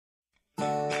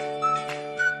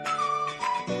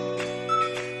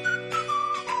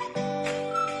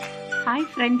Hi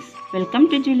friends, welcome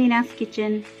to Julina's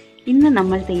kitchen. ഇന്ന്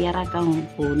നമ്മൾ തയ്യാറാക്കാൻ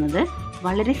പോകുന്നത്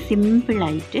വളരെ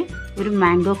സിമ്പിളായിട്ട് ഒരു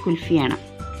മാംഗോ കുൽഫിയാണ്.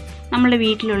 നമ്മുടെ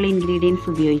വീട്ടിലുള്ള ഇൻഗ്രീഡിയൻസ്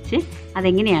ഉപയോഗിച്ച്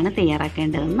അതെങ്ങനെയാണ്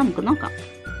തയ്യാറാക്കേണ്ടതെന്ന് നമുക്ക് നോക്കാം.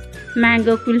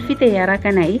 മാംഗോ കുൽഫി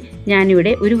തയ്യാറാക്കാനായി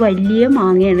ഞാനിവിടെ ഒരു വലിയ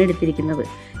മാങ്ങയാണ് എടുത്തിരിക്കുന്നത്.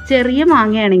 ചെറിയ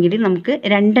മാങ്ങയാണെങ്കിൽ നമുക്ക്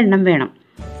 2 എണ്ണം വേണം.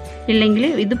 ഇല്ലെങ്കിൽ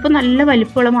ഇതിപ്പോൾ നല്ല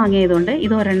വലിപ്പമുള്ള മാങ്ങ ആയതുകൊണ്ട്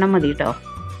ഇത് ഒരെണ്ണം മതി കേട്ടോ.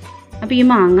 അപ്പോൾ ഈ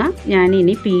മാങ്ങ ഞാൻ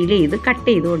ഇനി പീൽ ചെയ്ത് കട്ട്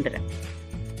ചെയ്ത് കൊണ്ടുവരാം.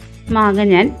 മാങ്ങ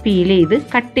ഞാൻ പീൽ ചെയ്ത്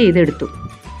കട്ട് ചെയ്തെടുത്തു.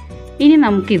 ഇനി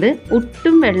നമുക്കിത്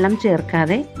ഒട്ടും വെള്ളം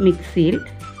ചേർക്കാതെ മിക്സിയിൽ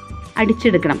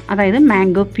അടിച്ചെടുക്കണം, അതായത്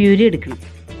മാംഗോ പ്യൂരി എടുക്കണം.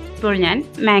 ഇപ്പോൾ ഞാൻ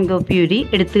മാംഗോ പ്യൂരി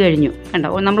എടുത്തു കഴിഞ്ഞു.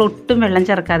 കണ്ടോ, നമ്മൾ ഒട്ടും വെള്ളം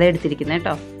ചേർക്കാതെ എടുത്തിരിക്കുന്നത്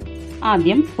കേട്ടോ.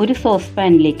 ആദ്യം ഒരു സോസ്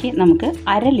പാനിലേക്ക് നമുക്ക്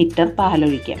 1/2 ലിറ്റർ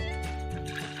പാലൊഴിക്കാം.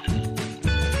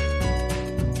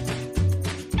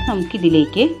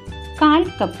 നമുക്കിതിലേക്ക്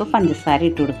 1/4 കപ്പ് പഞ്ചസാര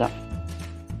ഇട്ട് കൊടുക്കാം.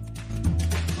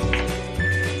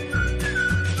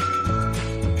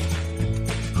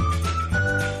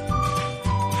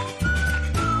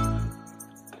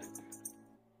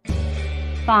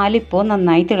 പാലിപ്പോൾ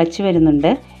നന്നായി തിളച്ച് വരുന്നുണ്ട്.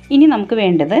 ഇനി നമുക്ക്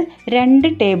വേണ്ടത് 2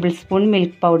 ടേബിൾ സ്പൂൺ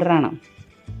മിൽക്ക് പൗഡറാണ്.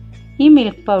 ഈ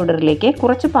മിൽക്ക് പൗഡറിലേക്ക്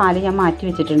കുറച്ച് പാല് ഞാൻ മാറ്റി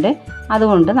വെച്ചിട്ടുണ്ട്.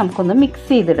 അതുകൊണ്ട് നമുക്കൊന്ന് മിക്സ്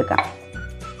ചെയ്തെടുക്കാം.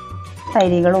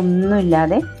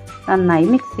 തരികളൊന്നുമില്ലാതെ നന്നായി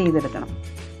മിക്സ് ചെയ്തെടുക്കണം.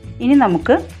 ഇനി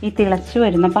നമുക്ക് ഈ തിളച്ച്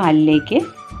വരുന്ന പാലിലേക്ക്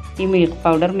ഈ മിൽക്ക്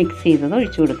പൗഡർ മിക്സ് ചെയ്തത്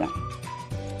ഒഴിച്ചു കൊടുക്കാം.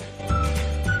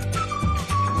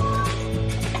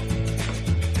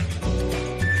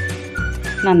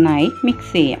 നന്നായി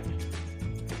മിക്സ് ചെയ്യാം.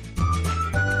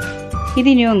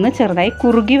 ഇതിനി ഒന്ന് ചെറുതായി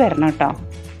കുറുകി വരണം കേട്ടോ.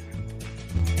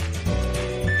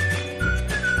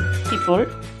 ഇപ്പോൾ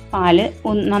പാല്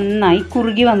നന്നായി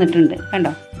കുറുകി വന്നിട്ടുണ്ട്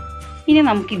കണ്ടോ. ഇനി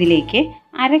നമുക്കിതിലേക്ക്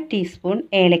 1/2 ടീസ്പൂൺ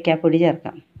ഏലക്കാപ്പൊടി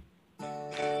ചേർക്കാം.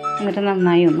 എന്നിട്ട്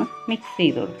നന്നായി ഒന്ന് മിക്സ്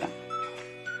ചെയ്ത് കൊടുക്കാം.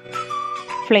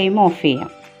 ഫ്ലെയിം ഓഫ്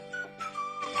ചെയ്യാം.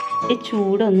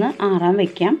 ചൂടൊന്ന് ആറാൻ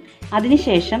വയ്ക്കാം.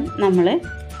 അതിനുശേഷം നമ്മൾ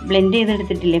ബ്ലെൻഡ്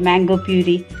ചെയ്തെടുത്തിട്ടില്ലേ മാംഗോ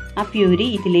പ്യൂരി, ആ പ്യൂരി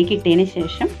ഇതിലേക്ക് ഇട്ടതിന്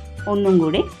ശേഷം ഒന്നും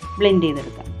കൂടി ബ്ലെൻഡ്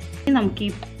ചെയ്തെടുക്കാം. ഇനി നമുക്ക് ഈ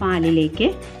പാലിലേക്ക്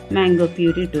മാംഗോ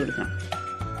പ്യൂരി ഇട്ട് കൊടുക്കാം.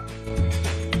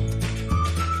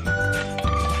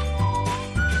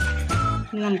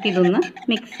 ഇനി നമുക്കിതൊന്ന്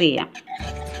മിക്സ് ചെയ്യാം.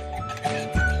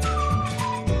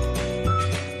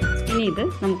 ഇനി ഇത്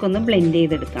നമുക്കൊന്ന് ബ്ലെൻഡ്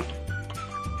ചെയ്തെടുക്കാം.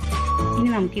 ഇനി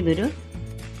നമുക്കിതൊരു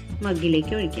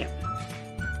മഗ്ഗിലേക്ക് ഒഴിക്കാം.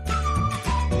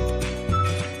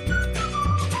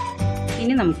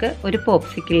 ഇനി നമുക്ക് ഒരു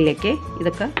പോപ്സിക്കിളിലേക്ക്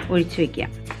ഇതൊക്കെ ഒഴിച്ചു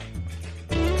വയ്ക്കാം.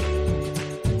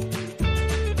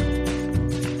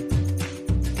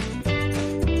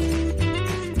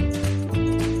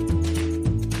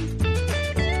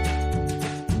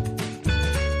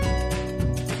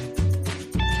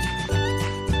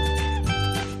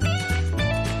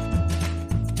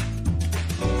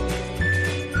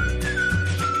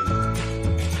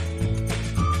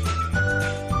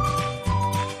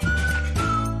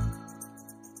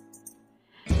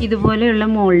 ഇതുപോലെയുള്ള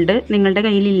മോൾഡ് നിങ്ങളുടെ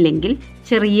കയ്യിലില്ലെങ്കിൽ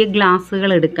ചെറിയ ഗ്ലാസ്സുകൾ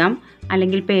എടുക്കാം,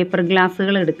 അല്ലെങ്കിൽ പേപ്പർ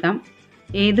ഗ്ലാസ്സുകൾ എടുക്കാം.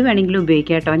 ഏത് വേണമെങ്കിലും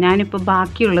ഉപയോഗിക്കാം കേട്ടോ. ഞാനിപ്പോൾ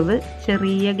ബാക്കിയുള്ളത്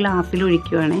ചെറിയ ഗ്ലാസ്സിൽ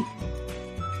ഒഴിക്കുവാണ്.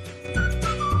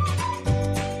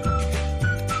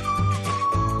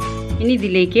 ഇനി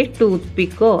ഇതിലേക്ക് ടൂത്ത്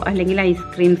പിക്കോ അല്ലെങ്കിൽ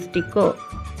ഐസ്ക്രീം സ്റ്റിക്കോ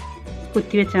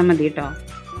കുത്തി വെച്ചാൽ മതി കേട്ടോ.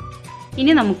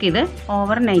 ഇനി നമുക്കിത്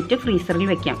ഓവർനൈറ്റ് ഫ്രീസറിൽ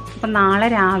വെക്കാം. അപ്പോൾ നാളെ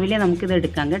രാവിലെ നമുക്കിത്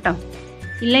എടുക്കാം കേട്ടോ.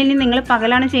 ഇല്ല, ഇനി നിങ്ങൾ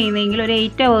പകലാണ് ചെയ്യുന്നതെങ്കിൽ ഒരു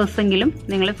 8 അവേഴ്സെങ്കിലും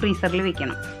നിങ്ങൾ ഫ്രീസറിൽ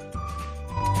വെക്കണം.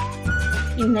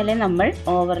 ഇന്നലെ നമ്മൾ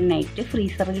ഓവർനൈറ്റ്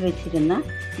ഫ്രീസറിൽ വെച്ചിരുന്ന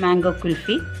മാംഗോ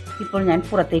കുൽഫി ഇപ്പോൾ ഞാൻ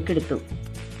പുറത്തേക്ക് എടുത്തു.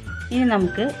 ഇനി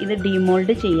നമുക്ക് ഇത്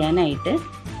ഡീമോൾഡ് ചെയ്യാനായിട്ട്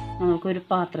നമുക്കൊരു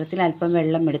പാത്രത്തിൽ അല്പം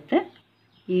വെള്ളം എടുത്ത്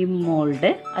ഈ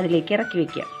മോൾഡ് അതിലേക്ക് ഇറക്കി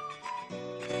വയ്ക്കാം.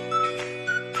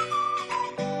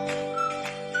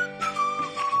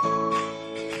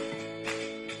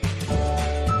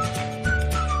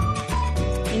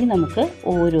 ഇനി നമുക്ക്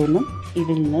ഓരോന്നും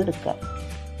ഇതിൽ നിന്ന് എടുക്കാം.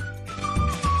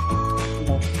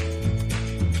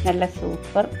 നല്ല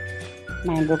സൂപ്പർ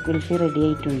മാംഗോ കുൽഫി റെഡി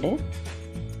ആയിട്ടുണ്ട്.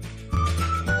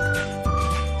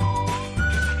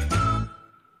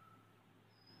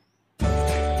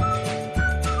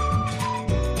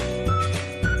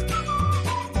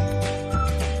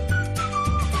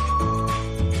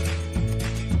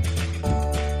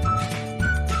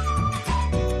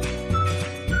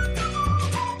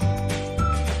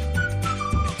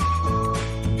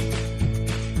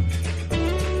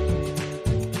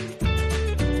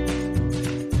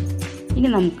 ഇനി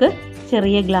നമുക്ക്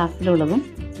ചെറിയ ഗ്ലാസ്സിലുള്ളതും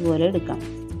ഇതുപോലെ എടുക്കാം.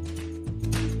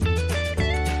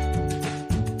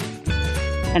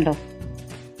 കണ്ടോ,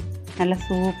 നല്ല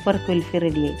സൂപ്പർ കുൽഫി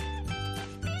റെഡിയായി.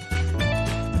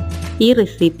 ഈ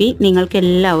റെസിപ്പി നിങ്ങൾക്ക്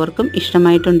എല്ലാവർക്കും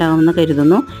ഇഷ്ടമായിട്ടുണ്ടാകുമെന്ന്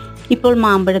കരുതുന്നു. ഇപ്പോൾ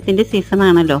മാമ്പഴത്തിൻ്റെ സീസൺ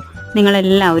ആണല്ലോ,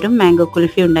 നിങ്ങളെല്ലാവരും മാംഗോ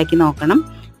കുൽഫി ഉണ്ടാക്കി നോക്കണം.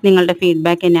 നിങ്ങളുടെ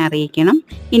ഫീഡ്ബാക്ക് എന്നെ അറിയിക്കണം.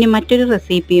 ഇനി മറ്റൊരു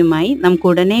റെസിപ്പിയുമായി നമുക്ക്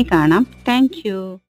ഉടനെ കാണാം. താങ്ക്